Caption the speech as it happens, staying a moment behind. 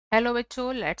Hello bachcho,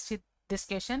 let's see this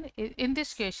question. In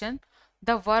this question,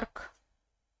 the work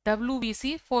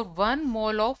WBC for 1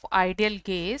 mole of ideal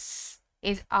gas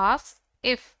is asked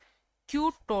if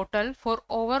Q total for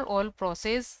overall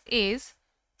process is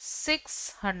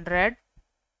 600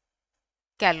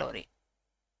 calorie.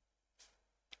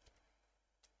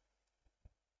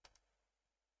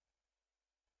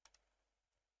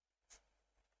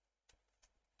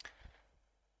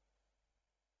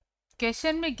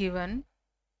 Question में given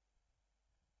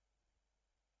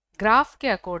graph के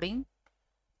according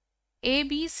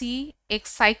ABC एक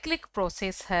cyclic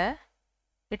process है.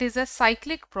 It is a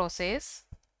cyclic process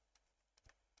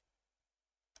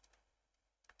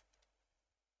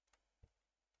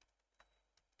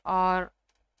और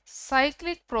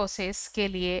cyclic process के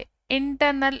लिए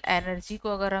internal energy को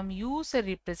अगर हम U से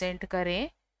रिप्रेजेंट करें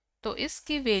तो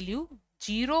इसकी वैल्यू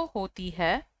 0 होती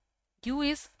है. U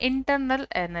is internal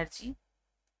energy.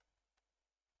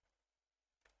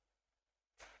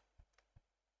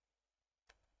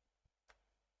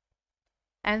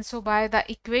 And so by the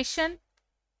equation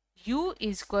U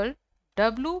is equal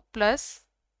W plus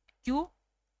Q.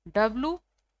 W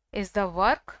is the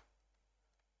work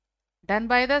done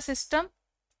by the system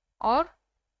or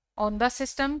on the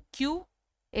system. Q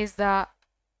is the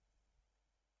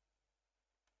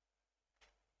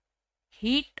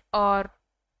heat or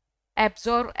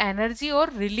absorb energy or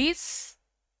release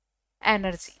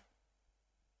energy.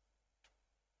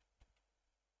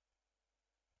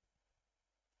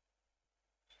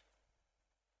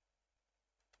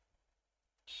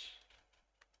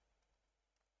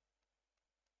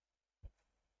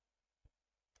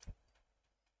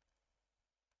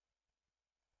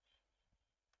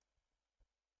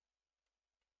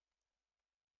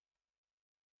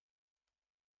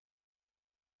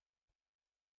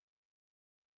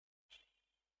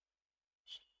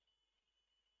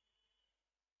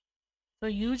 So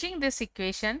using this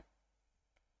equation,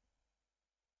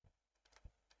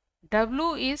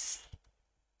 W is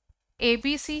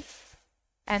ABC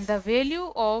and the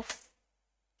value of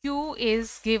Q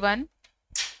is given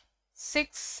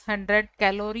 600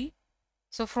 calorie.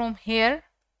 So from here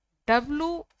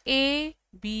WABC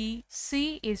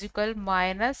is equal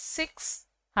minus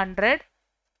 600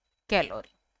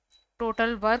 calorie.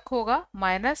 Total work होगा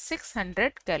minus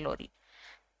 600 calorie.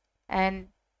 And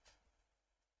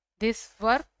this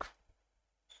work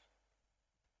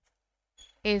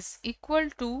is equal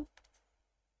to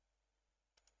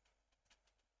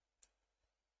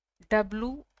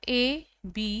WABC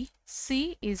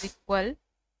is equal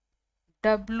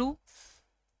WAB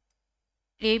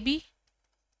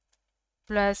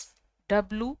plus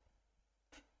WBC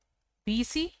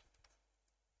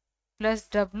plus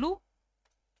WAC.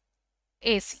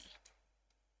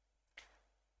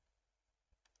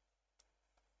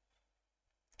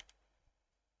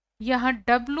 यहाँ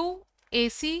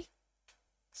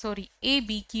AB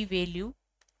की value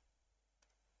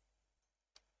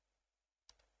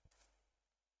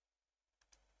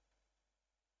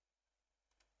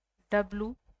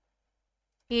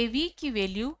WAV की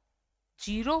value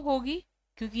 0 होगी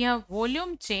क्योंकि यहाँ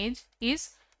volume change is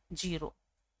 0.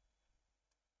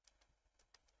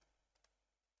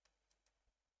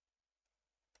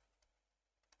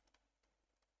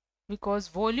 Because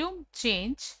volume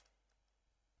change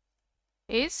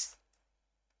is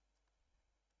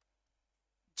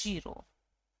 0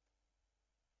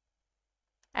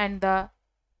 and the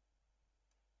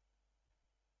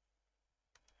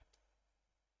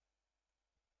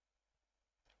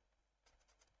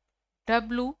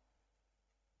WAC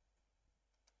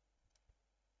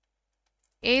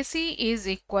is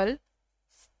equal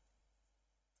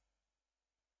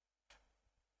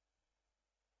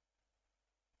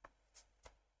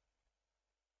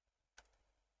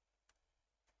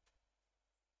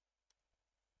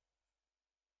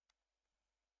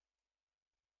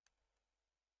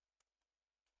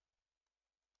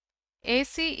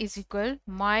AC is equal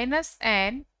minus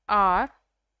N R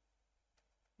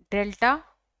delta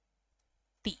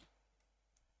T.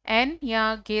 N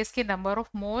यहाँ gas के number of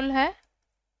mole है.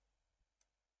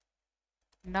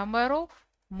 Number of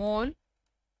mole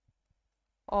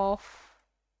of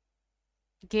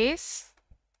gas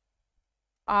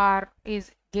R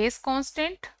is gas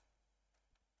constant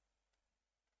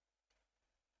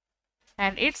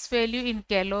and its value in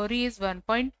calorie is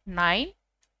 1.9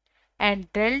 and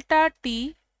delta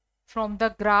T from the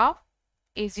graph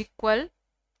is equal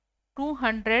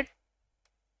 200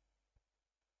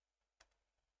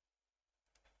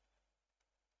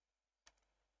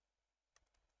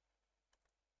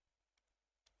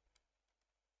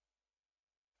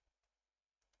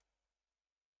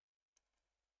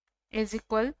 is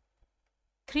equal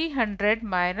 300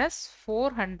 minus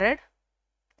 400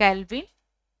 Kelvin.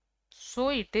 So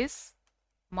it is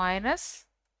minus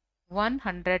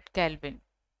 100 Kelvin.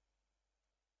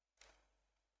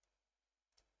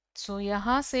 So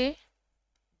यहाँ से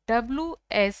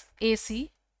WSAC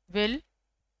will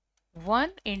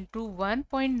 1 into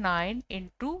 1.9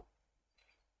 into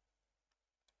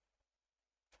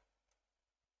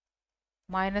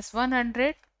minus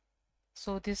 100.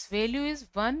 So this value is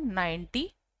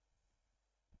 190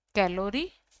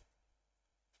 calorie.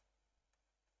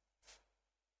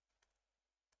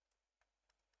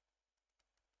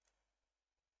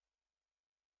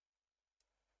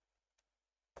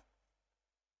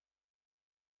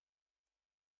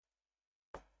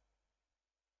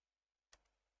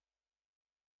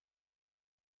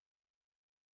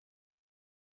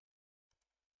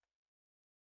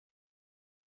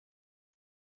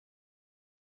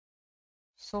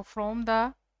 So from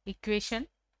the equation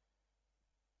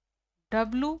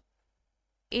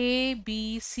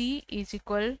WABC is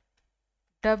equal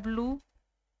WAB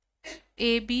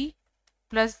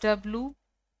plus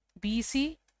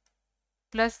WBC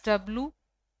plus WAC.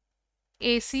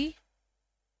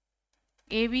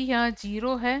 AB यहाँ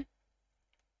 0 है,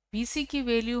 BC की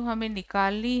value हमें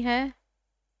निकालनी है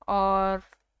और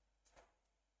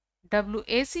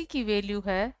WAC की वैल्यू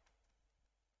है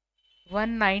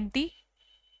 190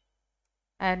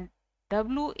 and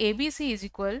WABC is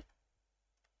equal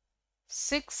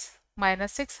 6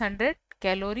 minus 600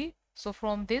 calorie. So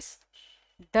from this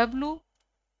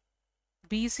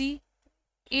WBC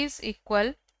is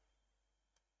equal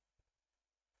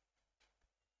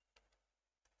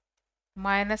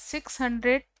minus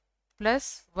 600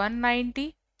 plus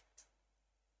 190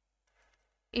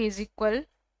 is equal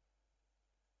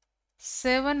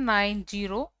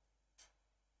 790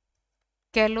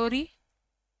 calorie.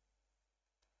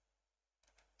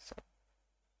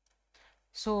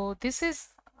 So this is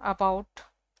about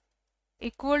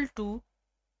equal to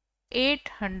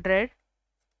 800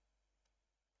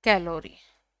 calorie.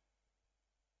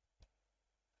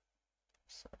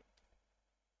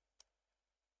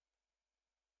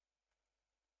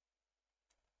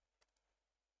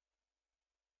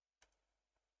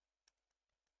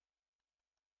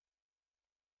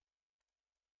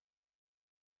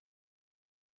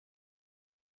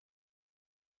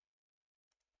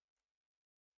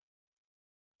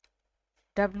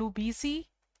 WBC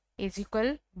is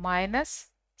equal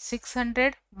minus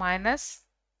 600 minus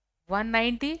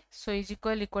 190, so is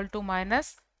equal to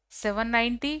minus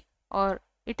 790, or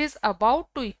it is about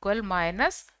to equal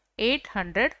minus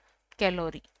 800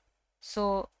 calorie.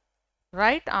 So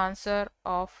right answer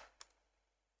of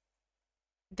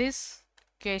this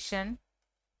question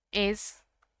is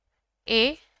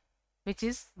A, which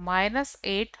is minus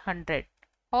 800.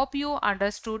 Hope you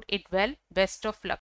understood it well. Best of luck.